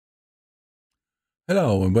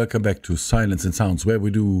Hello and welcome back to Silence and Sounds, where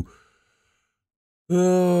we do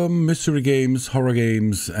mystery games, horror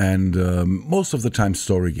games, and most of the time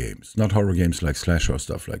story games. Not horror games like slasher or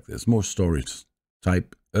stuff like this. More stories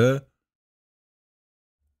type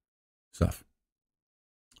stuff.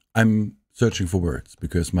 I'm searching for words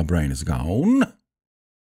because my brain is gone.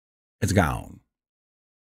 It's gone.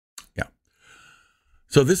 Yeah.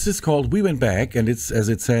 So this is called We Went Back, and it's, as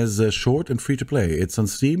it says, short and free to play. It's on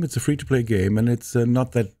Steam. It's a free to play game, and it's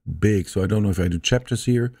not that big. So I don't know if I do chapters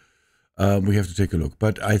here. We have to take a look,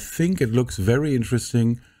 but I think it looks very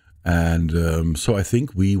interesting, and so I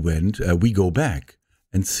think we go back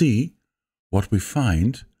and see what we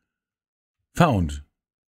fund,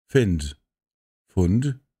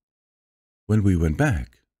 when we went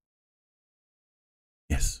back.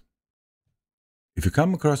 Yes. If you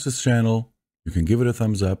come across this channel, you can give it a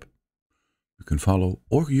thumbs up, you can follow,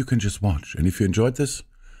 or you can just watch. And if you enjoyed this,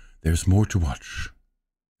 there's more to watch.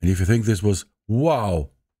 And if you think this was, wow,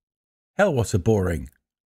 hell, was it boring?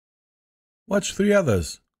 Watch 3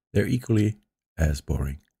 others. They're equally as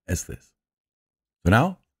boring as this. So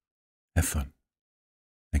now, have fun.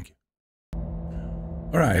 Thank you.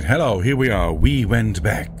 All right, hello, here we are. We went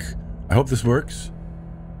back. I hope this works.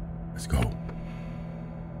 Let's go.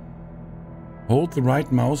 Hold the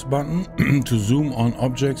right mouse button to zoom on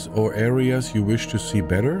objects or areas you wish to see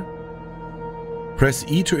better. Press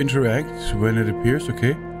E to interact when it appears,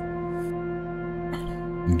 okay?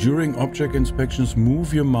 During object inspections,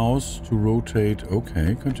 move your mouse to rotate.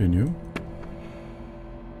 Okay, continue.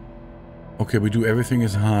 Okay, we do everything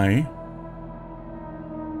is high.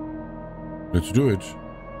 Let's do it.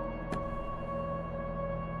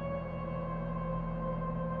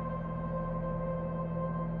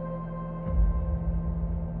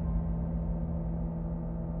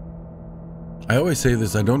 I always say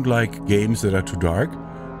this, I don't like games that are too dark.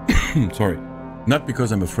 Sorry. Not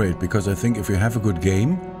because I'm afraid, because I think if you have a good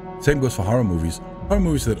game, same goes for horror movies. Horror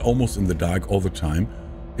movies that are almost in the dark all the time,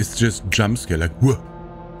 it's just jump scare, like, whoa.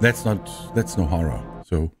 That's no horror.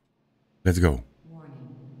 So, let's go. Warning.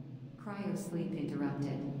 Cryosleep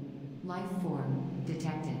interrupted. Life form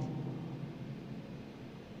detected.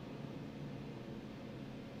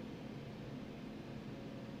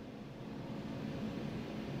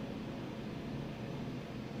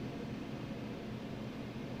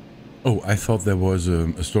 Oh, I thought there was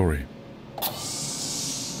a story.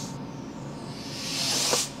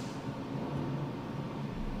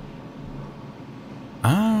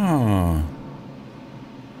 Ah.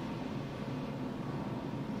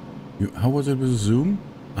 How was it with Zoom?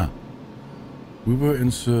 Ah. We were in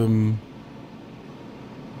some...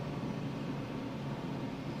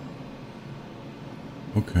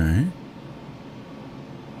 Okay.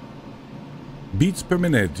 Beats per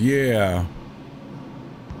minute, yeah.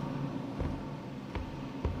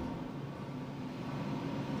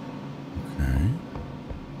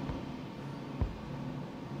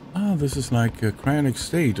 This is like a cryonic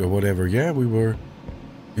state or whatever. Yeah, we were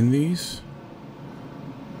in these.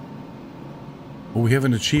 Oh, we have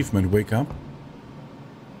an achievement. Wake up.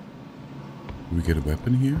 Do we get a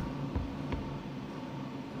weapon here?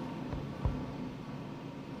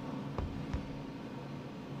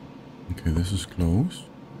 Okay, this is closed.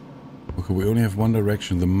 Okay, we only have one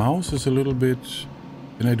direction. The mouse is a little bit...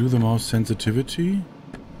 Can I do the mouse sensitivity?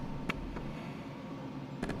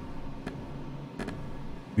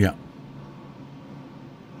 Yeah.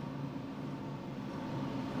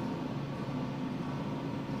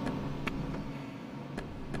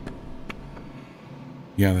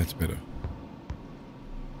 Yeah, that's better.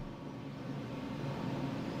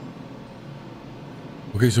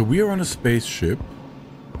 Okay, so we are on a spaceship,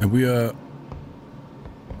 and we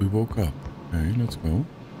woke up. Okay, let's go.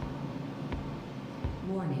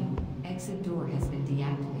 Warning. Exit door has been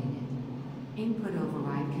deactivated. Input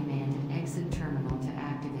override command and exit terminal to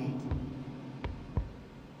activate.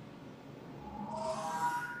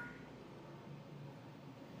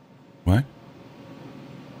 What?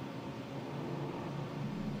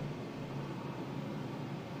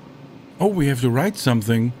 Oh, we have to write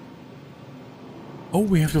something. Oh,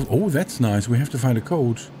 we have to... Oh, that's nice. We have to find a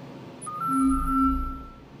code.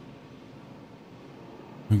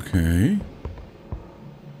 Okay.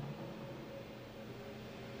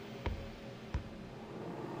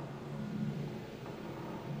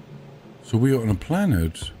 So we are on a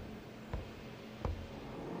planet.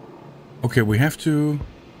 Okay, we have to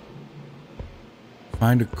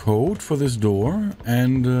find a code for this door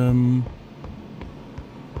and...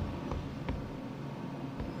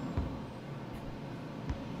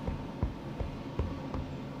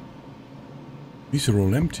 These are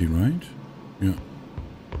all empty, right? Yeah.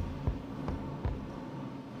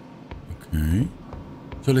 Okay.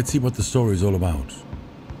 So let's see what the story is all about.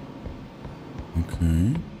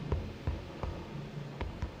 Okay.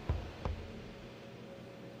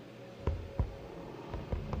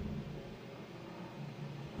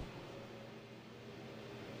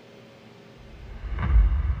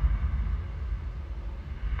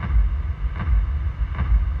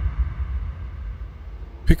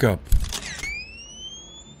 Pick up.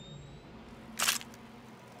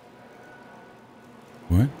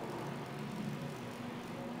 What?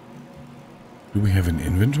 Do we have an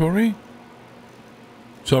inventory?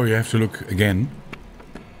 Sorry, I have to look again.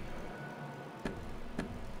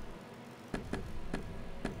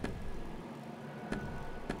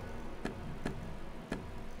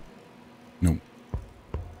 No.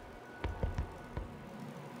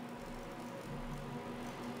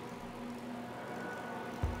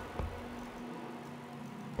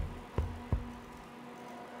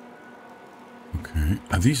 Okay.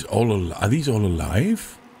 Are these all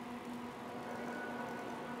alive?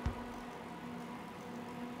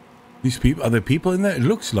 These people, are there people in there? It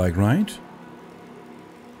looks like, right?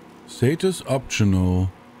 Status optional.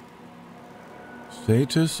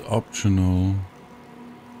 Status optional.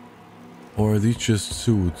 Or are these just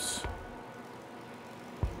suits?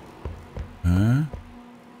 Huh?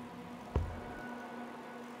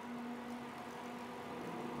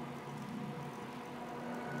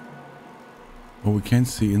 Oh, we can't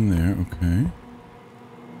see in there. Okay.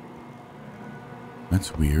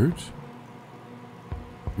 That's weird.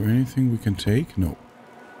 Is there anything we can take? No.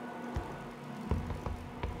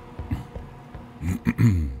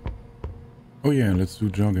 Oh yeah, let's do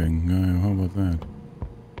jogging. How about that?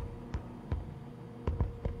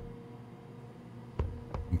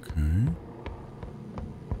 Okay.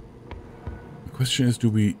 The question is, do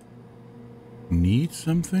we need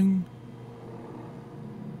something?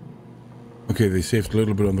 Okay, they saved a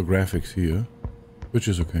little bit on the graphics here, which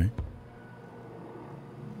is okay.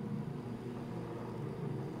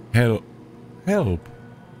 Help.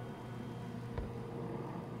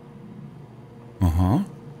 Uh-huh.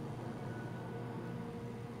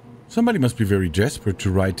 Somebody must be very desperate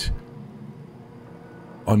to write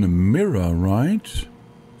on a mirror, right?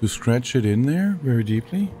 To scratch it in there very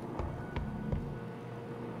deeply.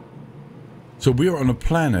 So we are on a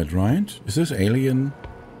planet, right? Is this alien?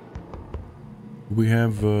 We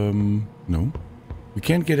have, no. We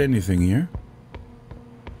can't get anything here.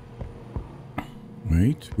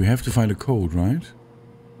 Wait, we have to find a code, right?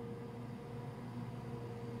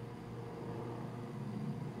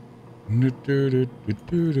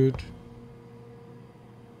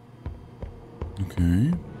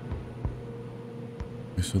 Okay.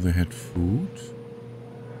 So they had food.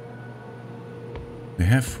 They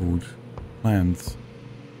have food. Plants.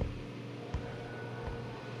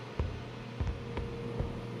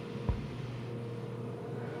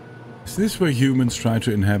 Is this where humans try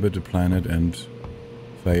to inhabit a planet and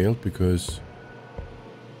failed because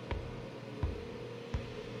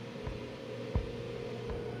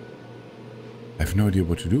I have no idea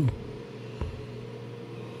what to do.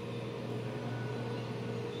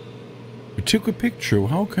 We took a picture.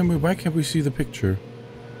 Why can't we see the picture?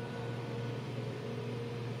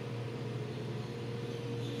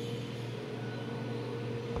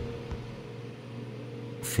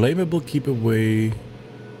 Flammable, keep away.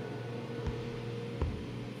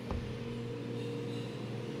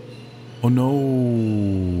 Oh no.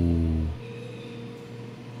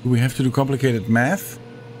 Do we have to do complicated math?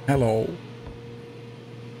 Hello.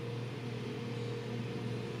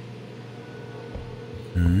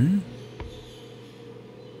 Okay.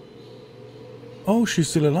 Oh, she's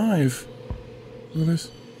still alive. Look at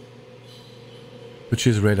this. But she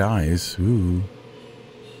has red eyes. Ooh.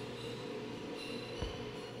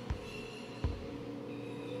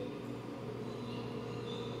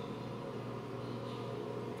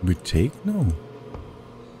 We take? No.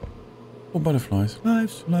 Oh, butterflies.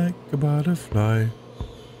 Life's like a butterfly.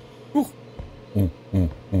 Oh. Oh.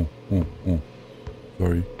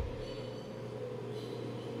 Sorry.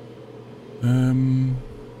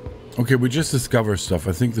 Okay, we just discover stuff.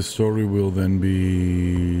 I think the story will then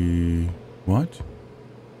be... What?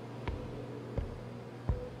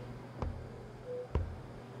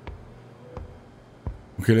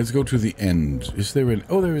 Okay, let's go to the end. Is there an...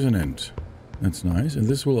 Oh, there is an end. That's nice. And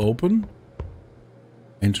this will open?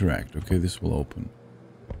 Interact. Okay, this will open.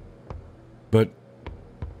 But...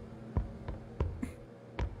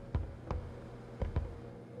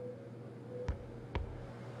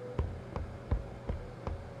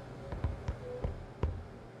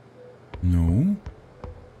 No.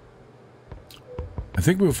 I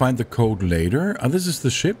think we'll find the code later. Oh, this is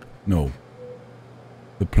the ship? No.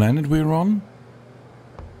 The planet we're on?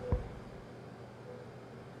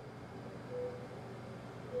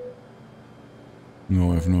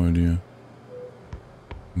 No, I have no idea.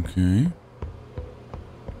 Okay.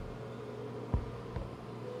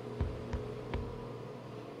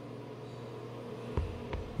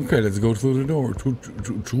 Okay, let's go through the door.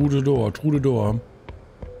 Through the door. Through the door.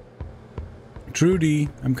 Trudy,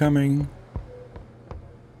 I'm coming.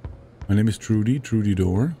 My name is Trudy. Trudy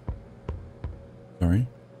door. Sorry.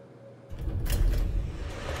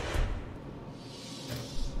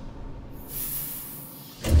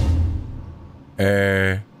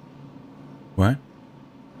 What?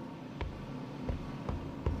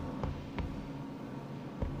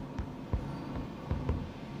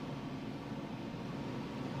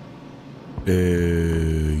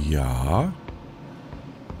 Ja.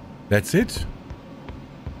 That's it?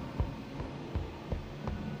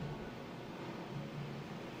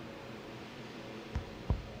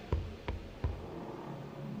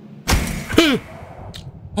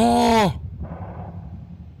 Oh!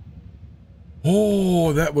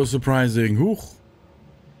 Oh, that was surprising. Ooh.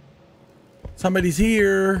 Somebody's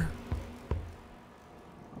here.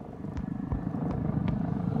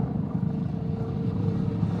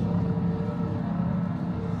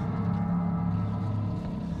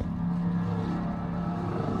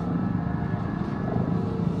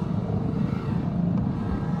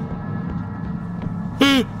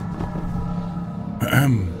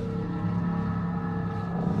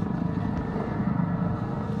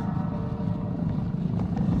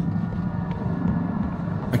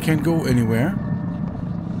 I can't go anywhere.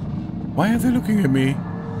 Why are they looking at me?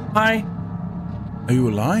 Hi. Are you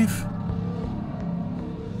alive?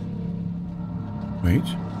 Wait.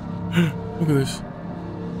 Look at this.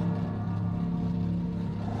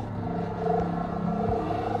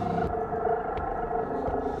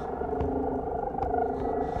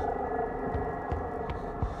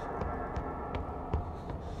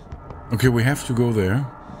 Okay, we have to go there.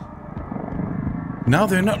 Now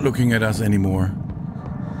they're not looking at us anymore.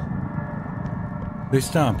 They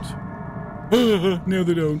stopped. No,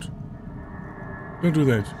 they don't. Don't do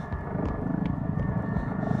that.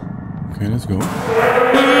 Okay, let's go.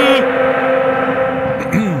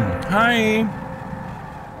 Hi.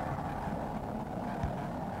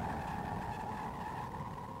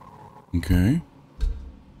 Okay.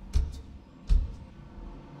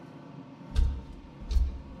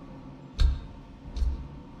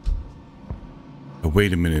 Oh,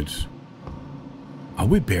 wait a minute. Are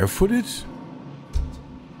we barefooted?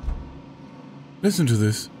 Listen to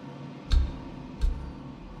this.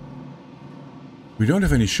 We don't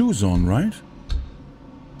have any shoes on, right?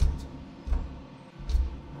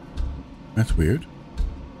 That's weird.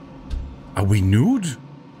 Are we nude?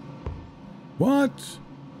 What?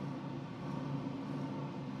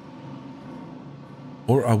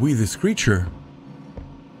 Or are we this creature?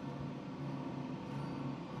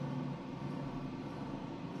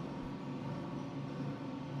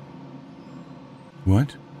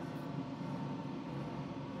 What?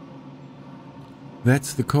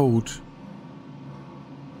 That's the code.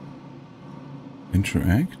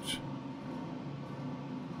 Interact.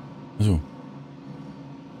 So.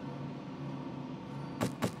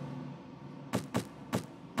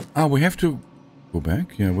 Ah, we have to go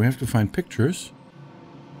back. Yeah, we have to find pictures.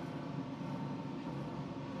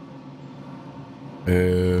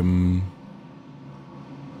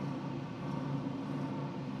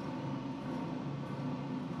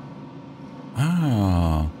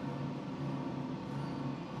 Ah.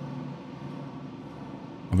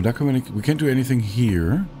 Aber da können wir nicht, we can't do anything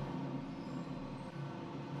here.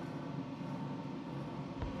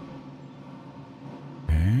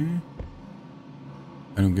 Okay.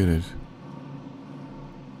 I don't get it.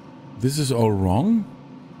 This is all wrong?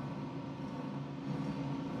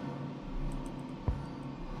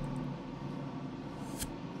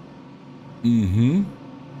 Mm-hmm.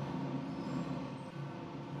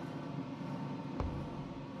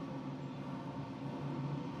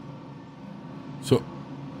 So.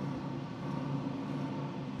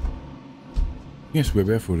 Yes, we're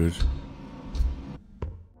barefooted.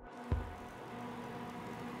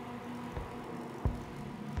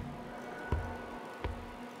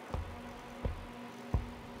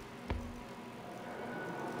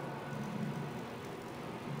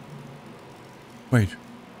 Wait.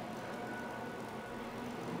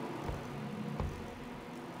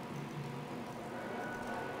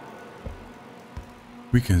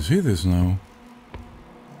 We can see this now.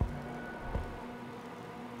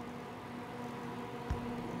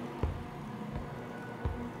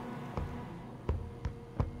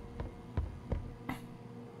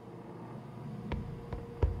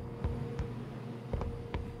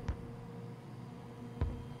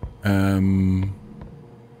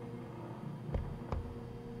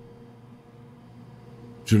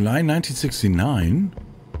 July 1969?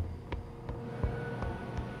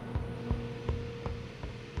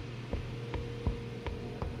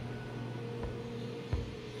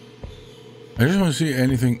 I just want to see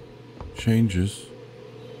anything changes.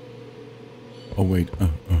 Oh, wait.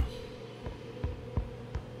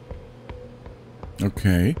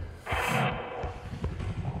 Okay.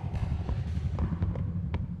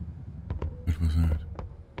 What was that?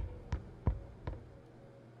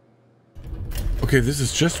 Okay, this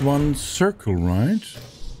is just one circle, right?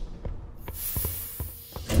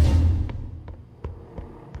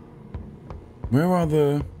 Where are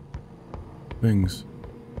the things?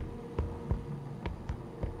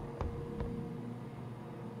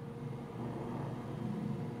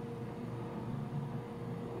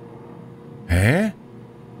 Eh?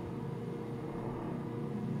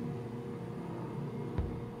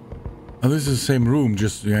 Oh, this is the same room,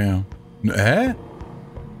 just, yeah. Eh?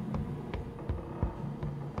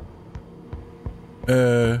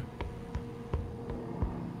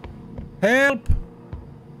 Help!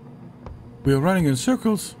 We are running in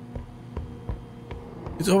circles.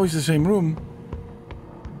 It's always the same room.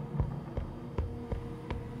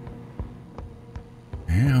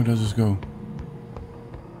 Yeah, how does this go?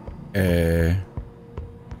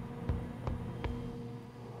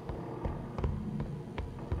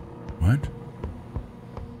 What?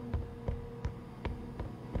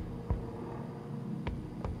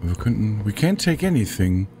 We can't take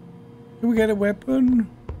anything. Can we get a weapon?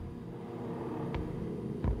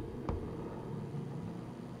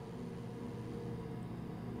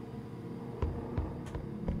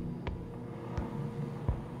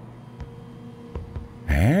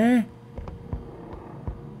 Eh?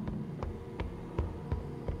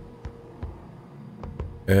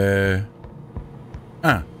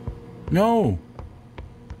 No.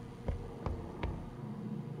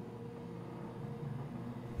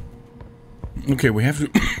 Okay, we have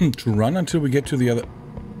to to run until we get to the other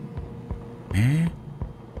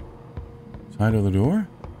side of the door.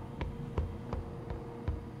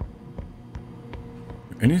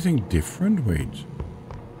 Anything different? Wait.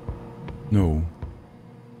 No.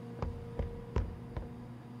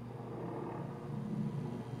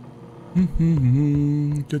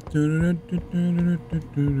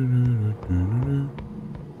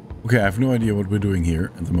 Okay, I have no idea what we're doing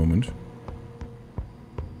here at the moment.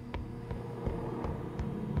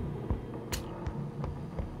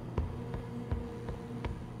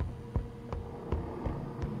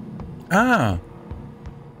 Ah!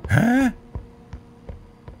 Huh?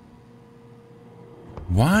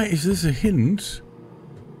 Why is this a hint?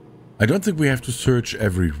 I don't think we have to search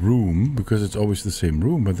every room, because it's always the same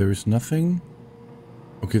room, but there is nothing.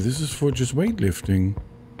 Okay, this is for just weightlifting.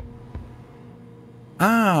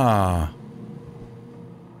 Ah!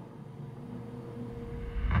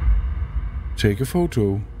 Take a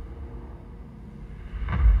photo.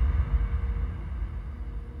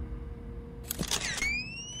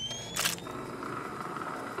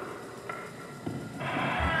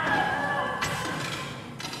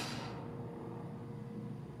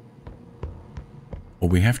 Oh,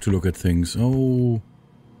 we have to look at things. Oh.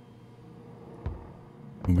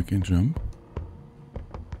 Oh, we can jump.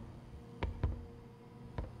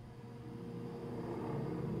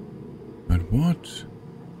 But what?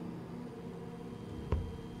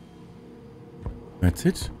 That's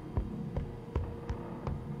it?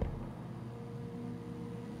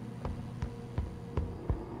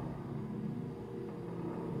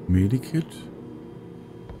 Medikit?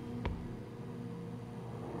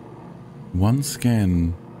 One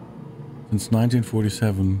scan since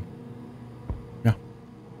 1947. Yeah.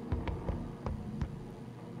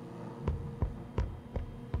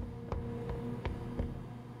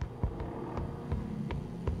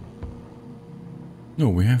 No,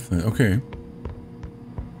 we have that. Okay.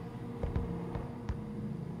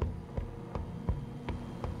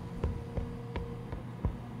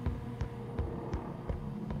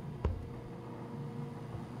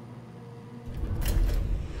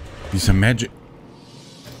 These are magic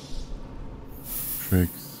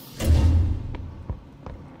tricks.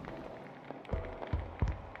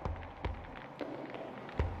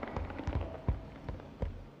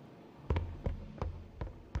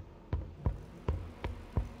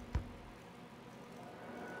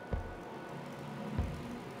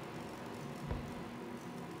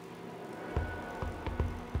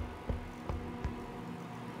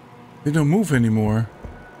 They don't move anymore.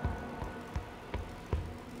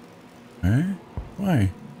 Eh?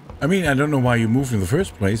 Why? I mean, I don't know why you moved in the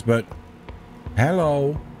first place, but...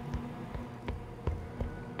 Hello?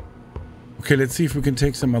 Okay, let's see if we can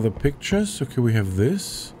take some other pictures. Okay, we have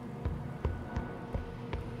this.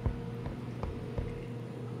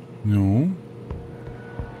 No.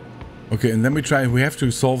 Okay, and then we try. We have to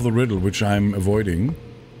solve the riddle, which I'm avoiding.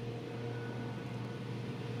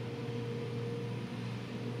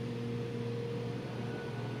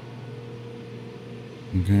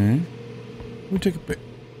 Okay. We take a pic.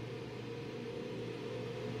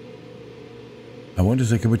 I want to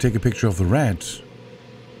say, can we take a picture of the rat?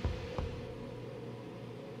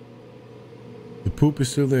 The poop is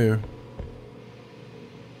still there.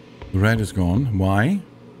 The rat is gone. Why?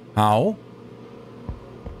 How?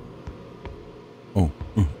 Oh.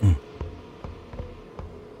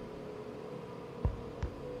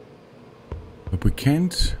 But we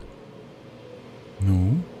can't.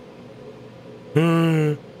 No.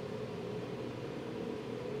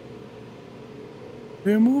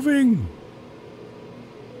 They're moving.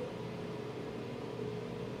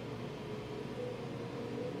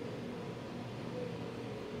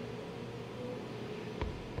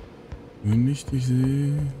 Wenn ich dich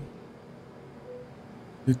sehe.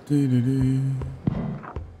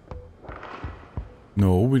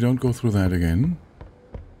 No, we don't go through that again.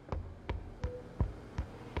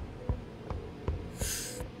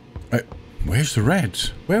 Where's the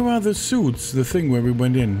rat? Where are the suits? The thing where we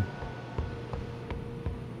went in.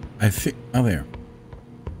 I think... Oh, there.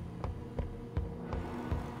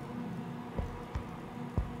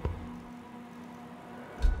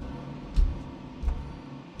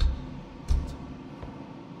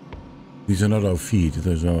 These are not our feet,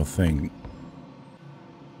 those are our thing.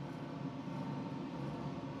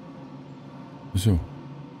 So.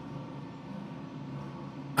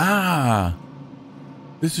 Ah!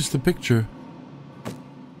 This is the picture.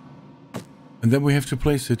 And then we have to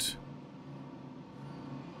place it.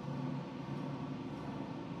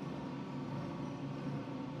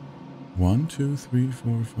 One, two, three,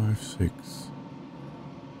 four, five, 6,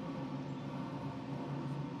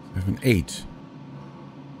 7, 8.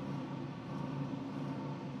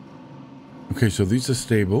 Okay, so these are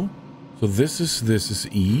stable. So this is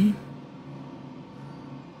E.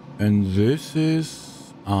 And this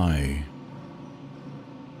is I.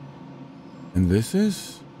 And this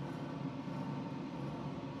is...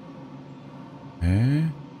 Eh?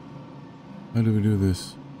 How do we do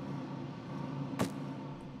this?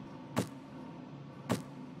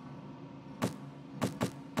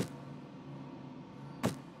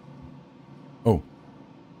 Oh.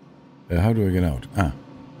 How do I get out? Ah.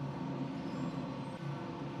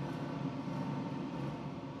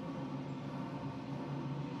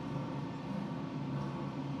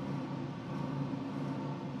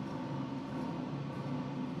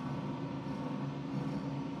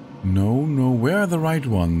 No, where are the right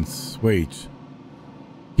ones? Wait.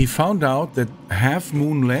 He found out that half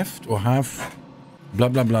moon left or half blah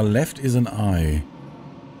blah blah left is an eye.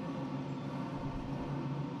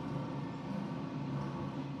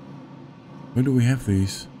 Where do we have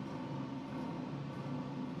these?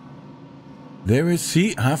 There is,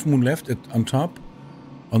 see, half moon left on top.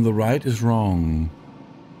 On the right is wrong.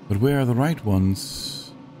 But where are the right ones?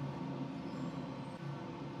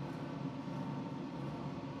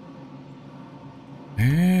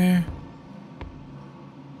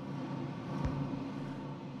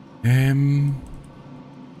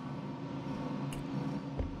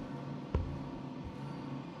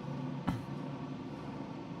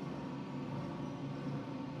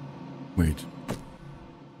 Wait.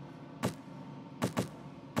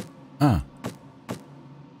 Ah.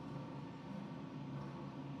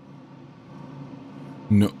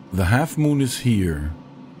 No, the half moon is here.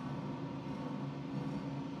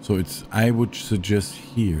 So it's, I would suggest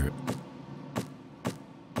here.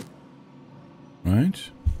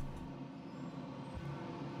 Right?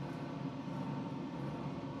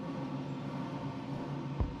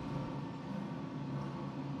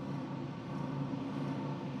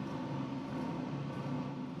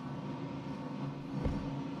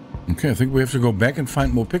 Okay, I think we have to go back and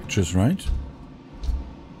find more pictures, right?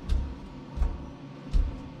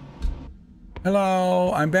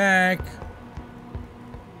 Hello, I'm back.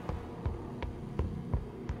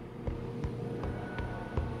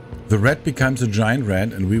 The rat becomes a giant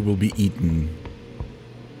rat and we will be eaten.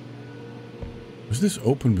 Was this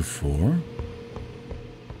open before?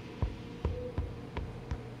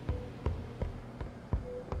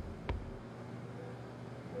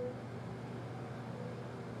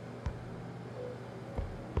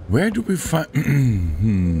 Where do we find...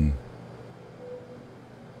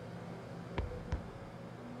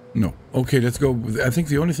 No. Okay, let's go. I think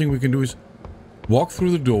the only thing we can do is walk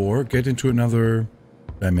through the door, get into another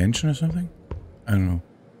dimension or something? I don't know.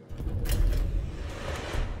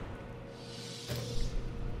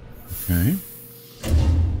 Okay.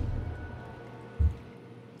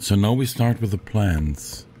 So now we start with the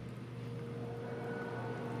plans.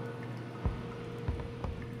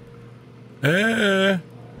 Eh.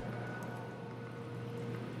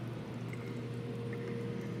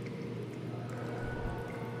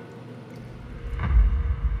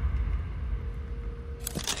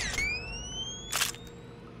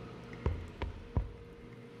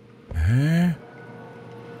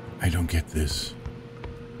 I don't get this.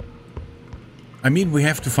 I mean, we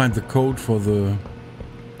have to find the code for the...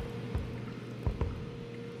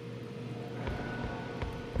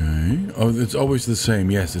 Okay. Oh, it's always the same.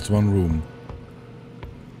 Yes, it's one room.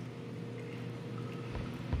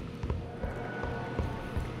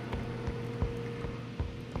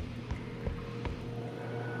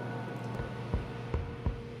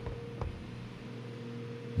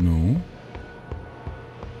 No.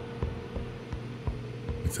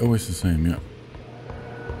 It's always the same, yeah.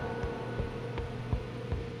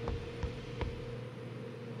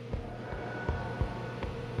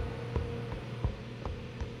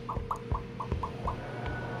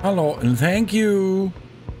 Hello, and thank you.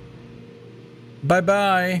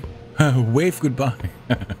 Bye-bye. Wave goodbye,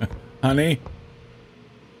 honey.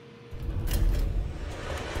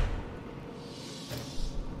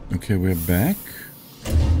 Okay, we're back.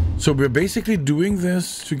 So we're basically doing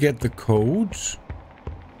this to get the code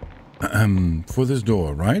for this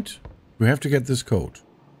door, right? We have to get this code.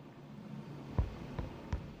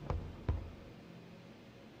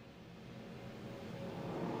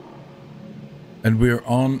 And we're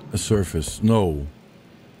on a surface. No.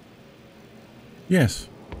 Yes.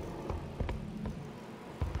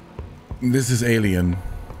 This is alien.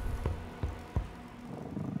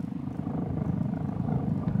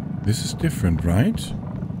 This is different, right?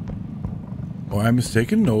 Or I'm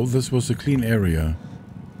mistaken? No, this was a clean area.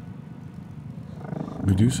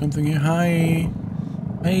 We do something here. Hi.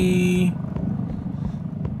 Hi.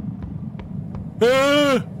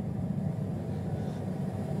 Ah!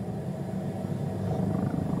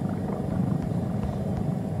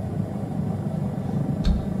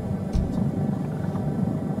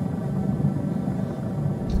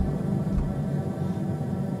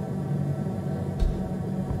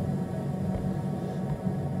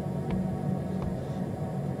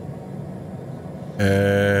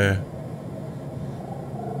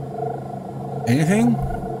 Anything?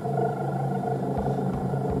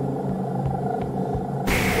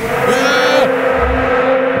 Ah!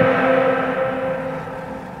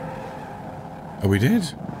 Oh, we did?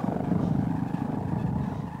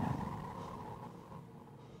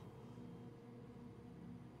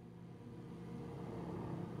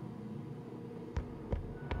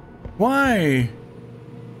 Why?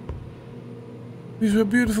 These were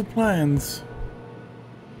beautiful plans.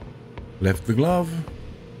 Left the glove.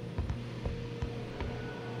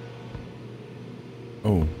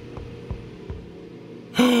 Oh.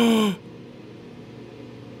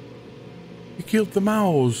 He killed the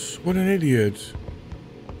mouse. What an idiot.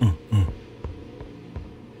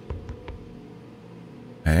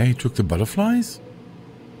 Hey, he took the butterflies?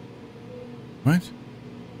 What?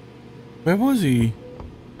 Where was he?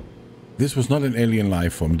 This was not an alien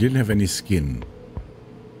life form. He didn't have any skin.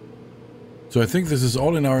 So I think this is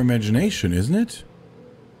all in our imagination, isn't it?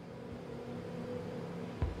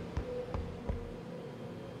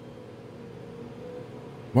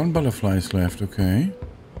 One butterfly is left, okay.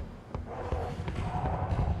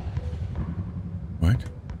 What?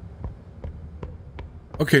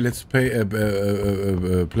 Okay, let's place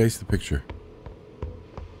the picture.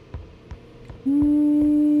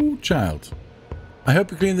 Ooh, child. I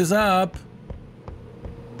hope you clean this up.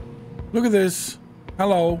 Look at this.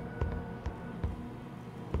 Hello.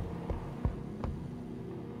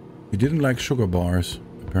 He didn't like sugar bars,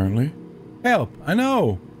 apparently. Help, I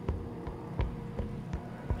know.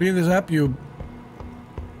 Clean this up, you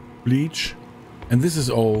bleach. And this is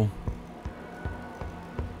all.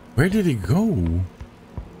 Where did he go?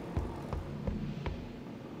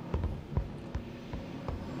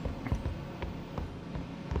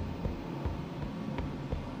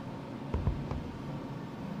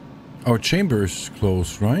 Our chamber is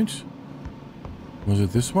closed, right? Was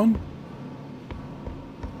it this one?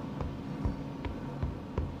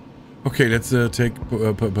 Okay, let's take...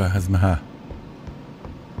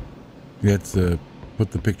 Let's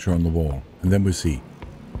put the picture on the wall, and then we see.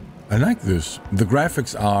 I like this. The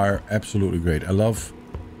graphics are absolutely great. I love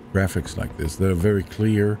graphics like this. They're very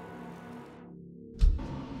clear.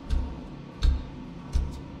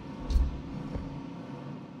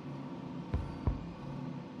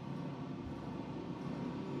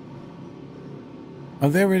 Oh,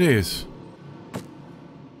 there it is.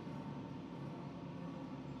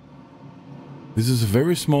 This is a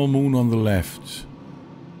very small moon on the left.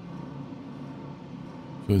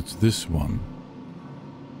 So it's this one.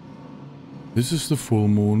 This is the full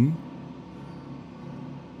moon.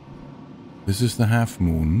 This is the half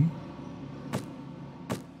moon.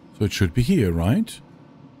 So it should be here, right?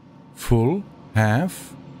 Full,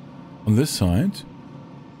 half, on this side.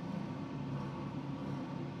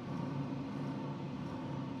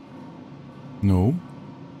 No,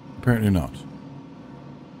 apparently not.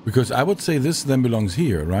 Because I would say this then belongs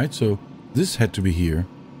here, right? So this had to be here,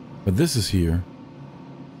 but this is here.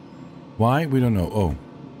 Why? We don't know. Oh.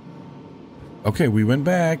 Okay, we went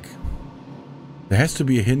back. There has to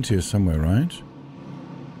be a hint here somewhere, right?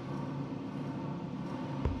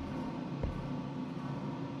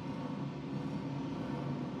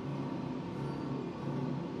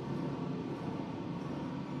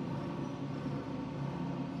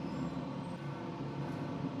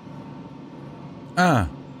 Ah.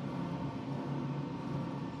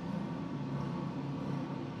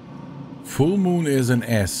 Full moon is an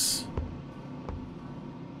S.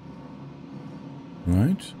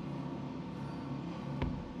 Right?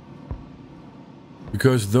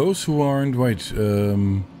 Because those who aren't... Wait,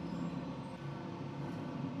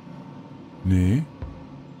 nee.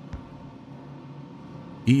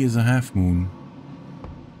 E is a half moon.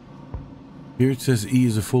 Here it says E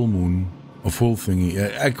is a full moon. A full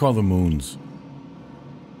thingy. I call them moons.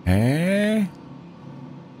 Eh?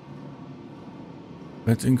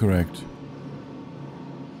 That's incorrect.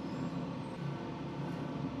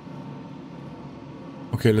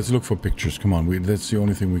 Okay, let's look for pictures. Come on, that's the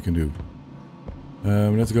only thing we can do.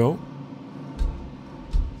 Let's go.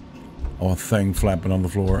 Oh, thing flapping on the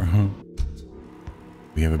floor.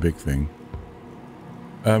 We have a big thing.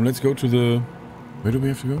 Let's go to the... Where do we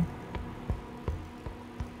have to go?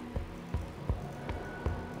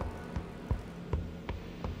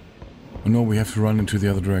 Oh no, we have to run into the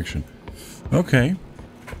other direction. Okay.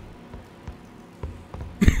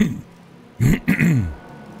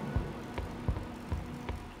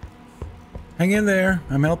 Hang in there.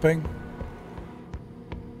 I'm helping.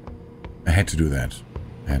 I had to do that.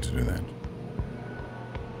 I had to do that.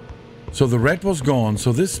 So the rat was gone.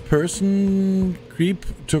 So this person, creep,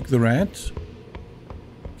 took the rat,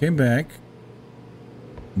 came back,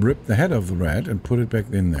 ripped the head of the rat and put it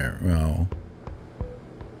back in there. Well,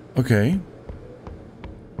 okay.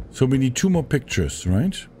 So we need 2 more pictures,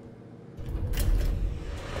 right?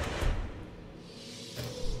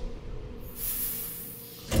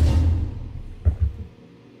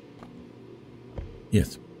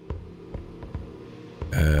 Yes.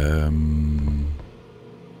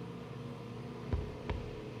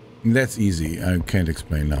 That's easy. I can't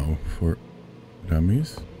explain now for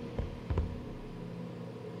dummies.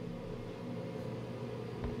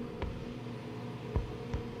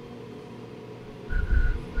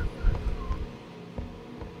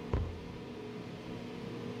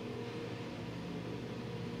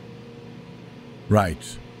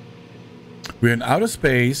 Right. We're in outer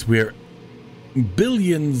space. We're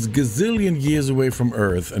billions, gazillion years away from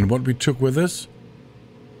Earth. And what we took with us?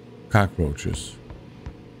 Cockroaches.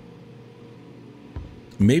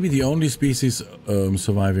 Maybe the only species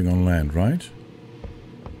surviving on land, right?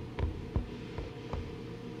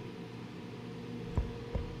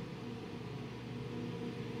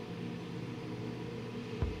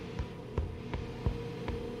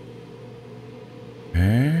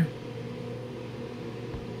 Eh?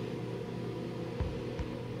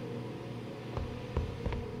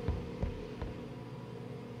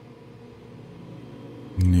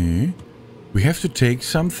 Nee. We have to take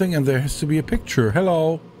something and there has to be a picture.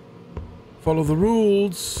 Hello. Follow the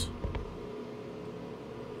rules.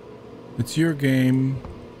 It's your game.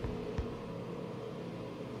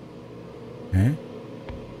 Eh?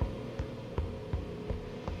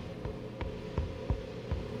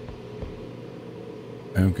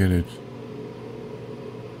 I don't get it.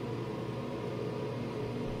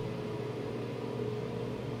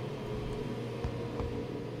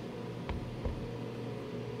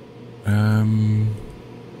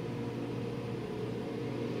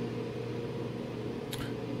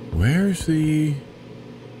 Where's the...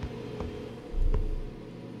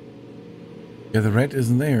 Yeah, the rat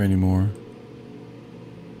isn't there anymore.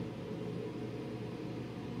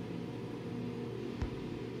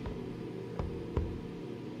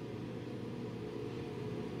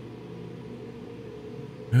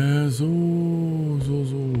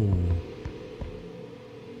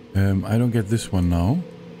 I don't get this one now.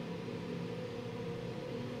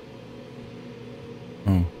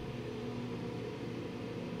 Oh.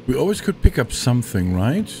 We always could pick up something,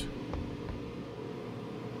 right?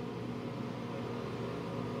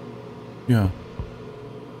 Yeah.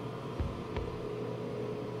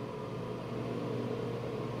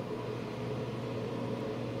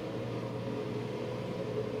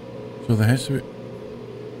 So there has to be...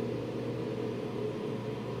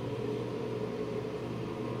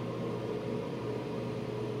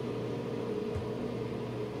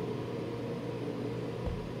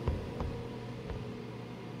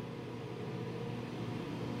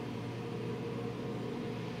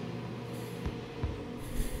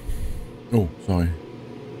 Oh, sorry.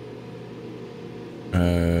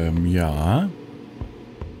 Ja.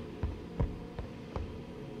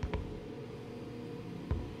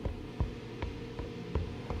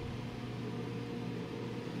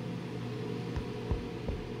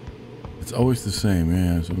 It's always the same,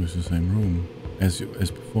 yeah, it's always the same room as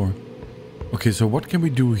before. Okay, so what can we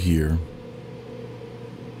do here?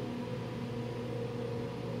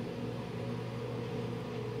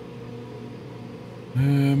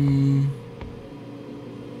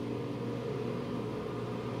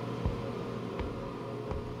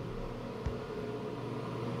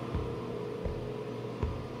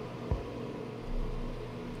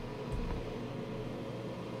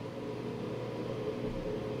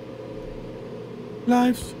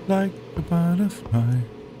 Life's like a butterfly.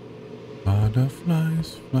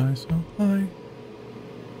 Butterflies fly so high.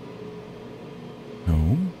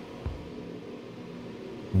 No.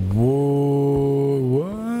 Whoa,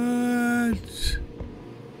 what?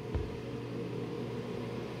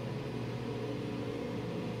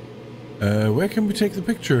 Where can we take the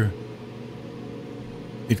picture?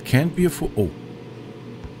 It can't be a full... Oh.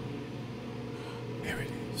 There it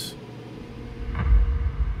is.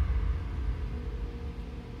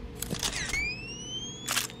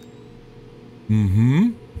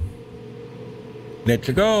 Mm-hmm. Let's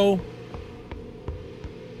go.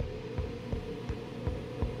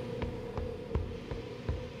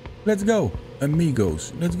 Let's go,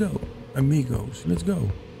 amigos. Let's go, amigos. Let's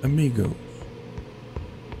go, amigos.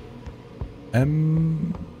 Oh,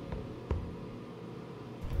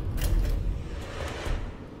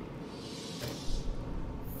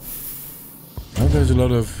 there's a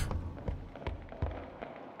lot of...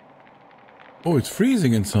 Oh, it's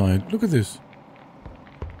freezing inside. Look at this.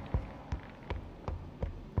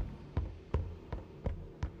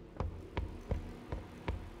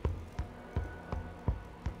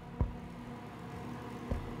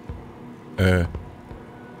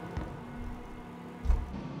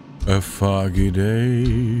 A foggy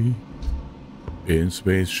day in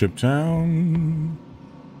Spaceship Town.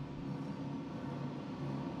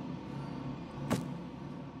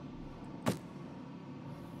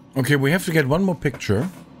 Okay, we have to get one more picture.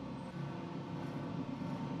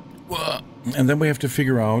 And then we have to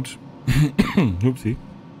figure out... Oopsie.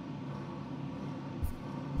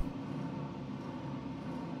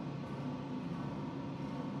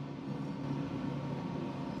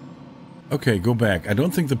 Okay, go back. I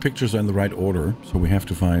don't think the pictures are in the right order, so we have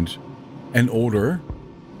to find an odor.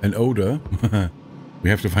 An odor. We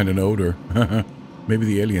have to find an odor. Maybe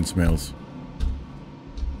the alien smells.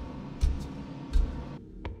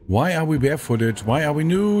 Why are we barefooted? Why are we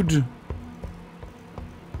nude?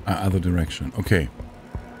 Other direction. Okay.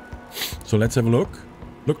 So let's have a look.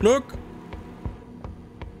 Look, look!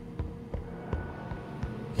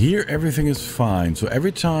 Here everything is fine. So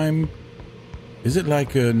every time... Is it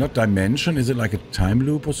like a, not dimension, is it like a time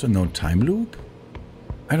loop or so? No, time loop?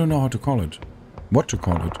 I don't know how to call it. What to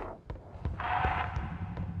call it.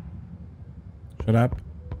 Shut up.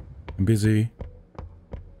 I'm busy.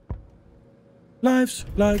 Life's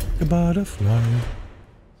like a butterfly.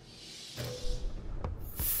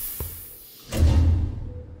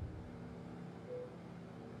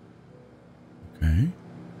 Okay.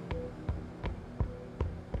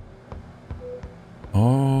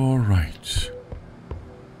 All right.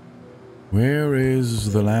 Where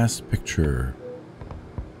is the last picture?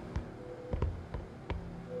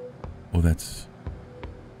 Oh, that's...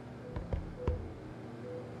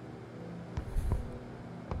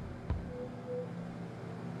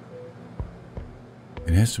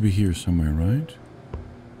 It has to be here somewhere, right?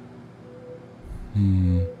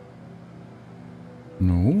 No?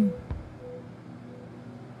 No.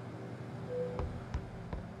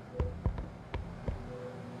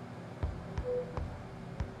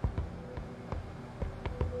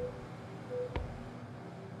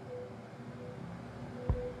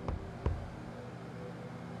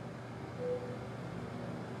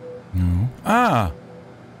 Ah!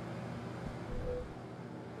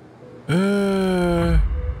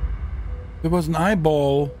 There was an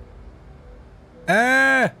eyeball.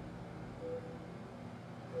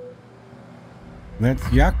 That's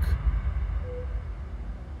yuck.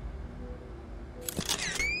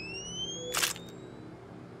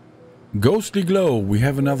 Ghostly glow. We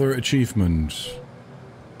have another achievement.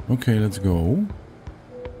 Okay, let's go.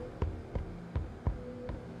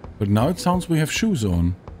 But now it sounds we have shoes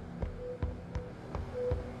on.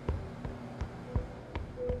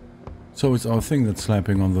 So it's our thing that's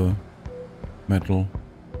slapping on the metal.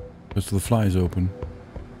 Because the fly is open.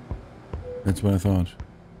 That's what I thought.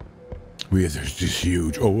 We are just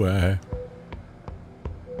huge. Oh,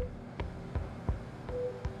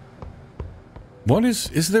 What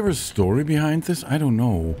is there a story behind this? I don't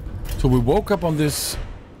know. So we woke up on this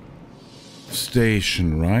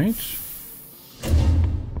station, right?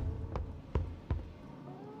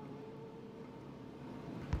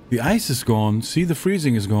 The ice is gone. See, the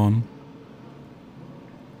freezing is gone.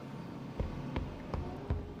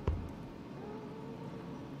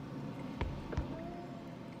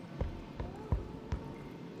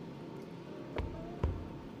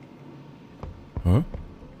 Huh?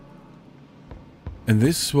 And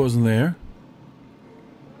this wasn't there.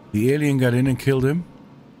 The alien got in and killed him.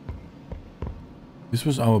 This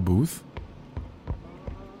was our booth.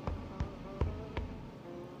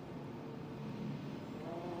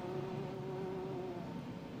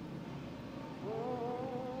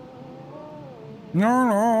 No,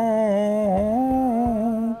 no.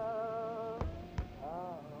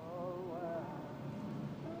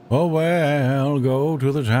 Oh, well, go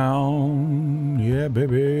to the town. Yeah,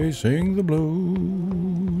 baby, sing the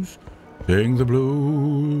blues. Sing the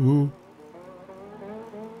blues.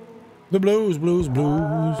 The blues, blues,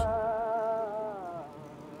 blues.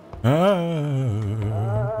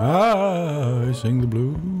 I sing the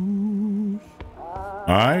blues.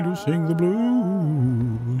 I do sing the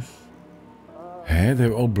blues. Hey,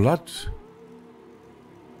 they're all blood.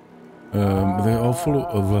 They're all full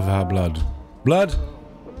of blood. Blood?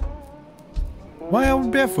 Why are we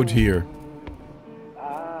barefoot here?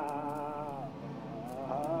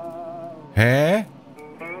 Hey?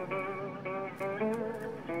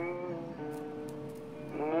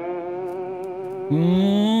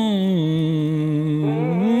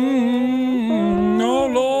 Oh,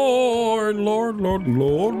 Lord, Lord, Lord,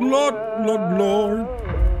 Lord, Lord, Lord, Lord.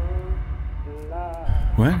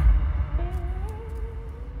 What?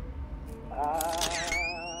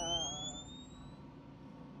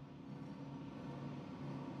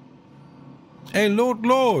 Hey, Lord,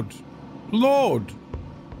 Lord, Lord.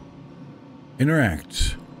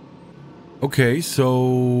 Interact. Okay,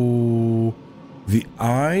 so the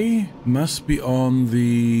eye must be on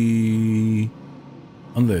the...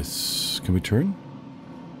 on this. Can we turn?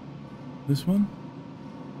 This one?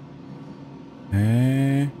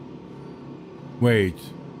 Wait.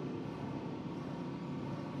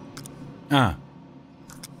 Ah.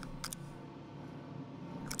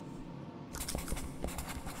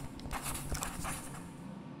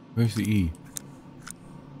 Where's the E?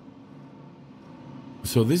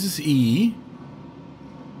 So this is E.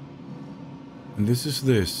 And this is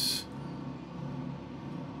this.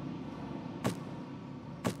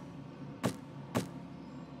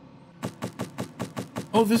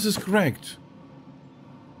 Oh, this is correct.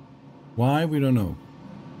 Why? We don't know.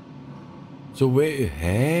 So where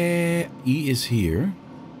E is here.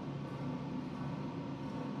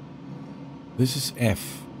 This is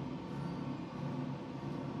F.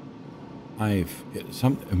 Wait,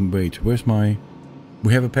 where's my...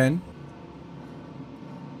 We have a pen?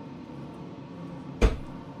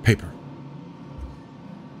 Paper.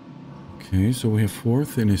 Okay, so we have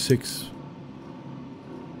fourth and a sixth.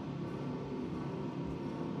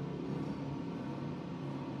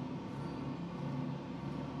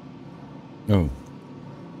 Oh.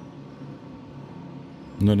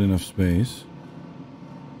 Not enough space.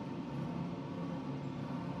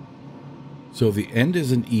 So the end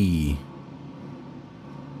is an E.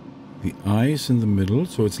 The I is in the middle,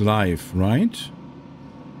 so it's live, right?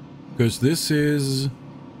 Because this is...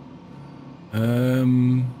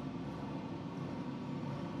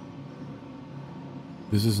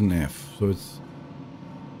 this is an F, so it's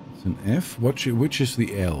an F. Which is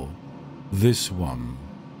the L? This one.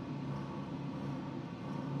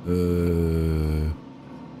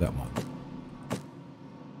 That one.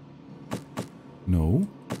 No.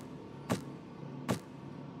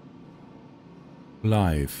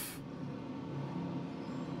 Live.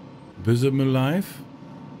 Visible live.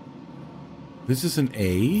 This is an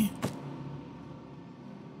A.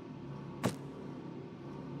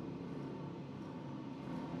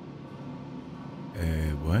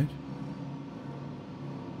 What?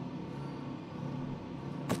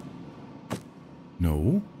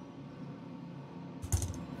 No.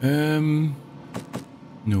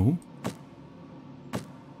 No.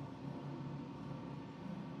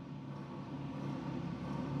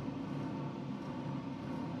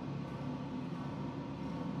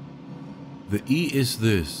 The E is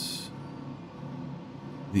this.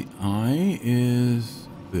 The I is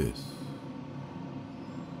this.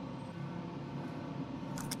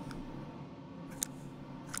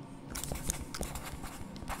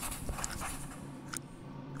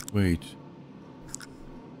 Wait.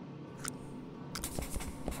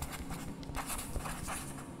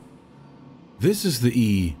 This is the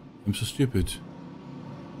E. I'm so stupid.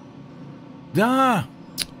 Ah!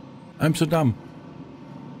 I'm so dumb.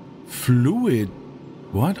 Fluid.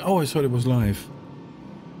 What? Oh, I thought it was live.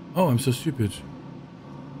 Oh, I'm so stupid.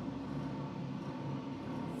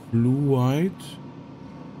 Fluid.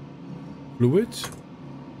 Fluid?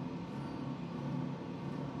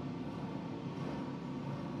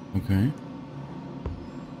 Okay.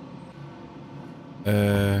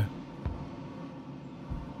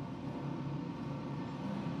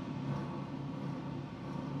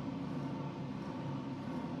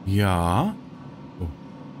 Ja. Oh.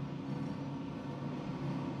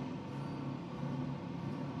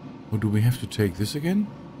 Oh, do we have to take this again?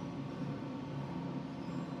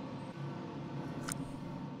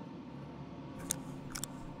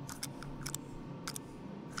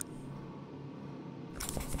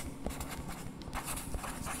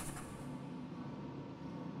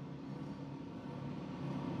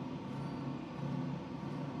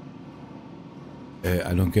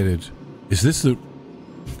 I don't get it. Is this the...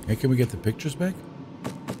 Hey, can we get the pictures back?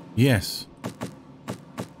 Yes.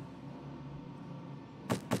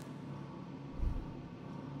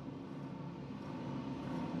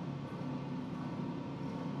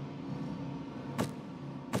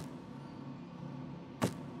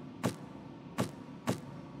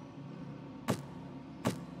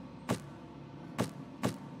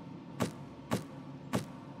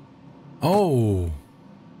 Oh.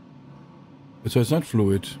 So it's not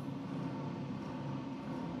fluid.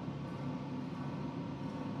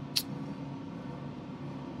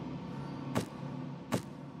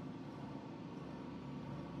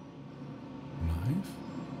 Live?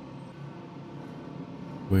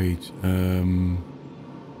 Wait,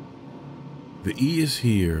 the E is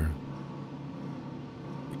here.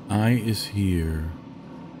 The I is here.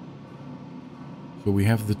 So we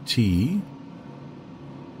have the T.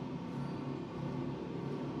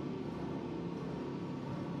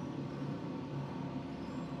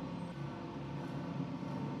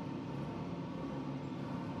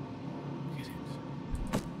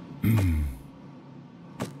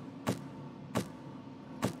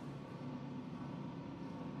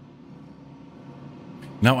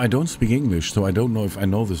 Now, I don't speak English, so I don't know if I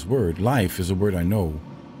know this word. Life is a word I know.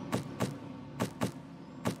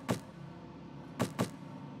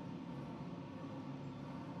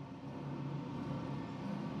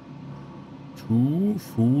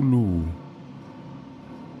 Fulu.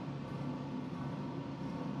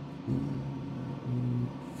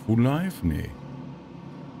 Full life? Nee.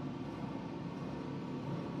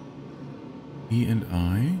 E and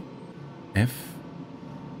I. F.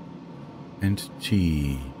 And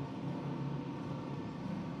T.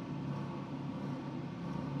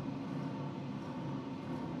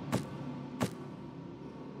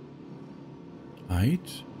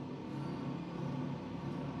 Height.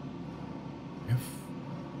 F.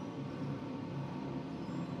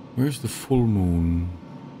 Where's the full moon?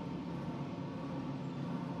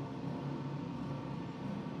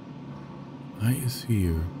 I is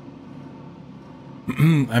here.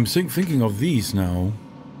 I'm thinking of these now.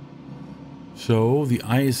 So the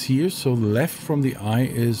I is here, so left from the I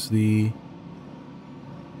is the...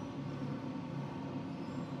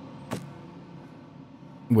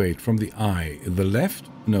 Wait, from the I. The left?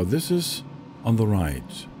 No, this is on the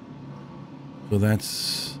right. So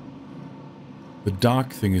that's... The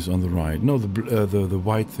dark thing is on the right. No, the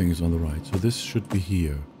white thing is on the right. So this should be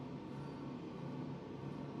here.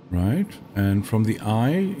 Right? And from the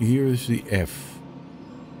I, here is the F.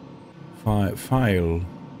 File.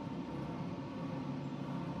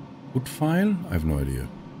 Wood file? I have no idea.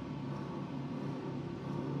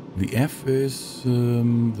 The F is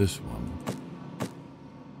this one.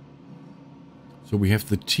 So we have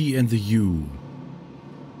the T and the U.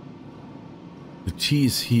 The T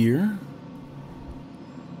is here.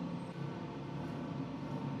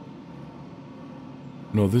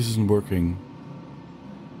 No, this isn't working.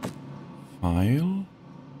 File.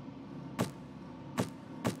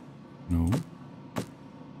 No.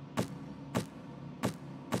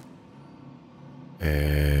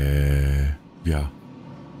 Yeah.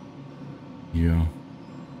 Yeah.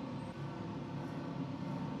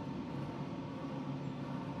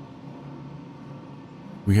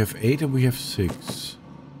 We have 8 and we have 6.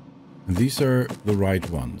 And these are the right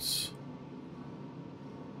ones.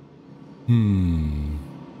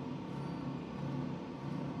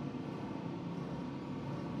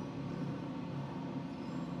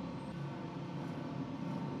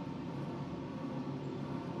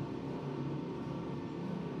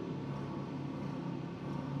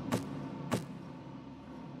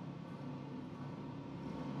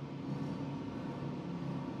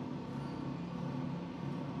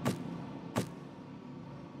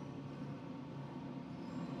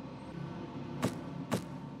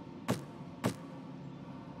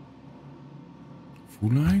 Too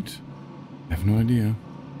light? I have no idea.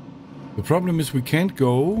 The problem is we can't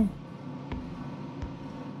go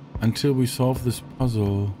until we solve this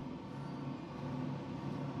puzzle.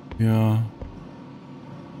 Yeah.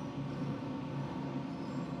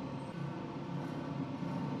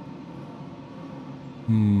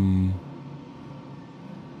 Hmm.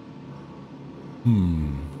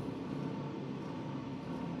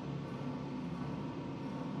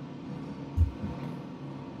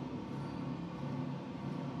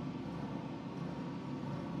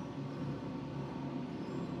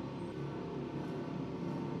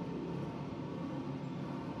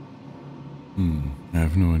 I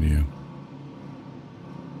have no idea.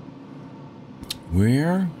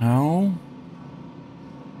 Where? How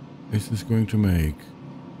is this going to make?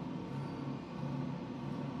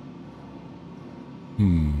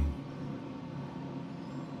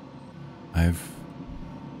 I have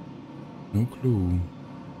no clue.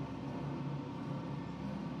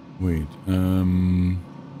 Wait,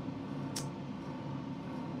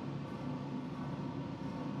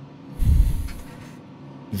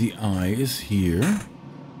 the I is here.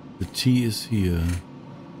 The T is here.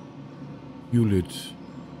 Hewlett.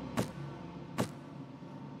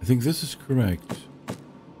 I think this is correct.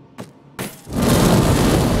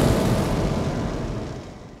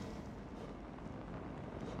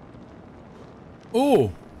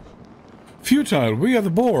 Oh! Futile, we are the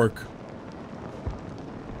Borg.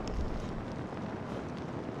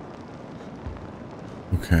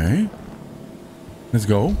 Okay. Let's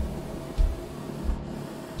go.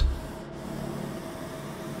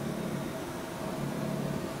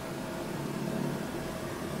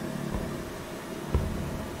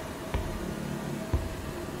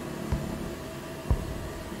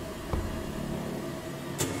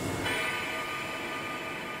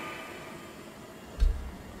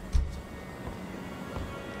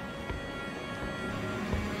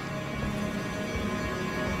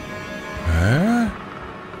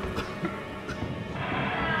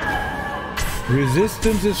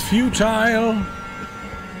 Resistance is futile.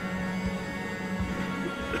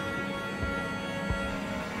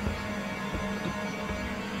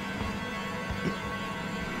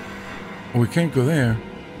 Oh, we can't go there.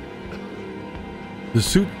 The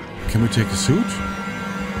suit. Can we take the suit?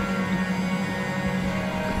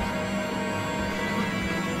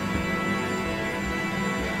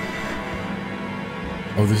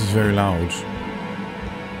 Oh, this is very loud.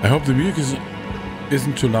 I hope the music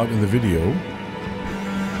isn't too loud in the video.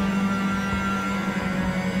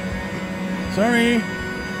 Sorry.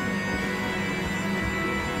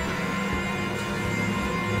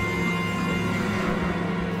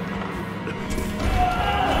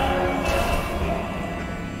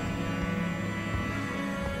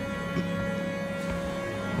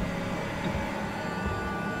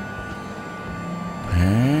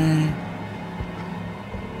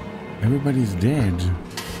 Everybody's dead.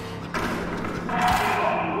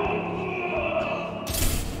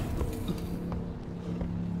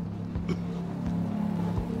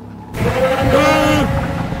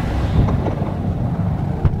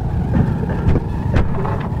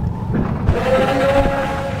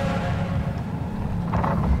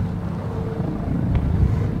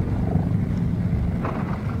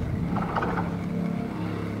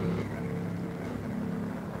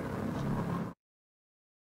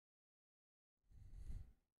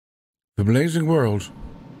 The blazing world.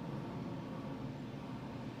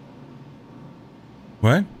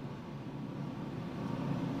 What?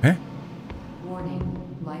 Eh?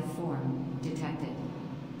 Warning, life form detected.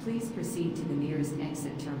 Please proceed to the nearest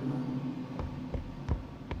exit terminal.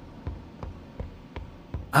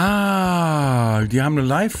 Ah, die haben eine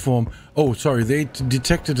Lifeform. Oh, sorry, they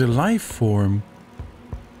detected a life form.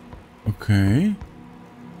 Okay.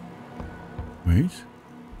 Wait.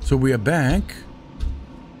 So we are back.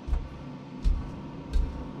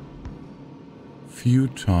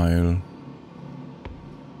 Futile.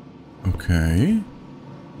 Okay.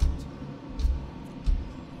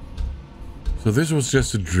 So this was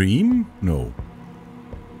just a dream? No.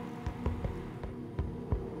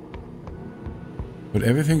 But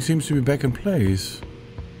everything seems to be back in place.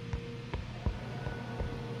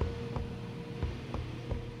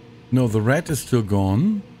 No, the rat is still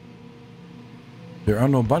gone. There are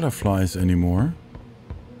no butterflies anymore.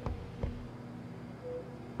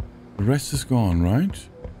 The rest is gone, right?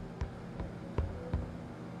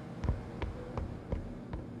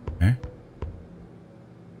 Eh?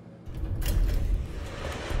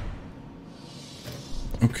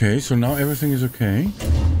 Okay, so now everything is okay.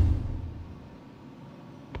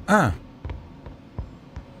 Ah!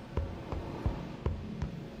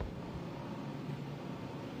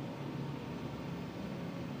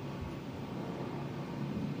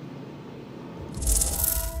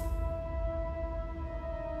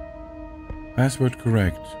 Password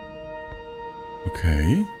correct.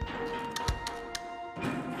 Okay.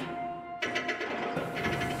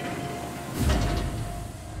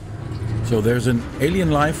 So there's an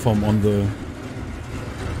alien life form on the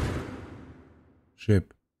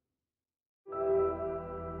ship.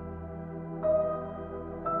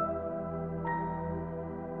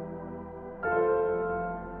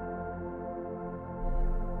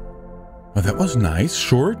 Oh, that was nice.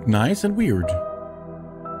 Short, nice, and weird.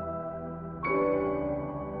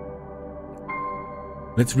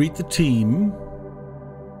 Let's read the team.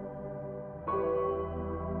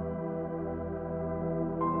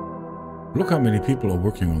 Look how many people are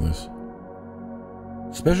working on this.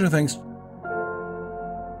 Special thanks.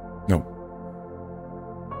 No.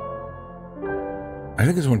 I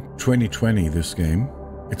think it's on 2020, this game.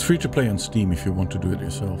 It's free to play on Steam if you want to do it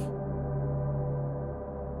yourself.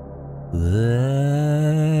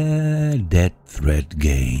 Dead Thread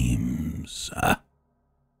Games. Ah.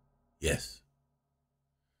 Yes.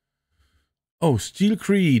 Oh, Steel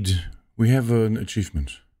Creed. We have an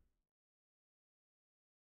achievement.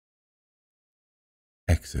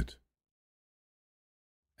 Exit.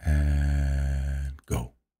 And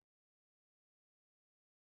go.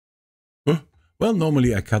 Well,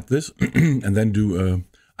 normally I cut this and then do...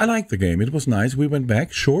 I like the game. It was nice. We went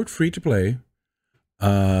back. Short, free to play.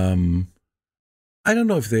 I don't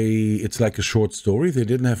know if it's like a short story. They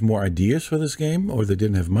didn't have more ideas for this game, or they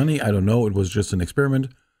didn't have money. I don't know. It was just an experiment.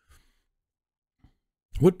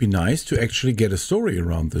 Would be nice to actually get a story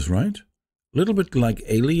around this, right? A little bit like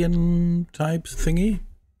Alien type thingy.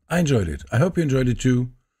 I enjoyed it. I hope you enjoyed it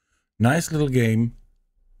too. Nice little game.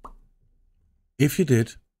 If you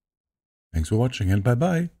did, thanks for watching and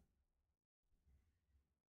bye-bye.